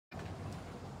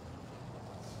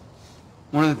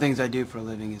One of the things I do for a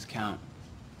living is count.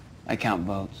 I count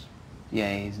votes.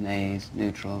 Yays, nays,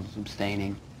 neutrals,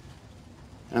 abstaining.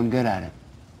 And I'm good at it.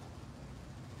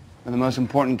 But the most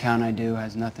important count I do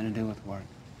has nothing to do with work.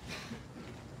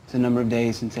 It's the number of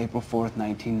days since April 4th,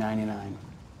 1999.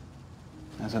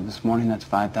 As of this morning, that's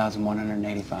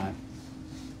 5,185.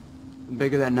 The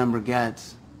bigger that number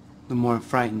gets, the more it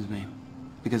frightens me,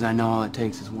 because I know all it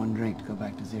takes is one drink to go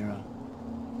back to zero.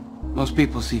 Most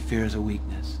people see fear as a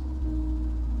weakness.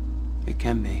 It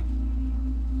can be.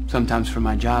 Sometimes for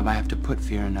my job, I have to put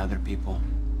fear in other people.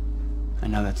 I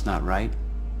know that's not right,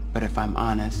 but if I'm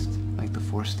honest, like the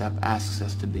fourth step asks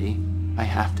us to be, I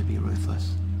have to be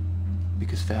ruthless,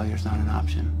 because failure's not an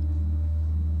option.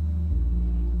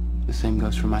 The same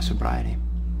goes for my sobriety.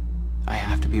 I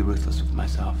have to be ruthless with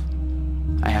myself.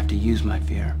 I have to use my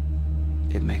fear.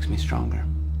 It makes me stronger.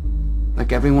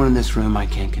 Like everyone in this room, I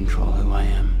can't control who I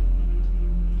am,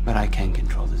 but I can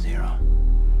control the zero.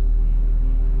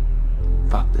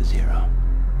 Fuck the zero.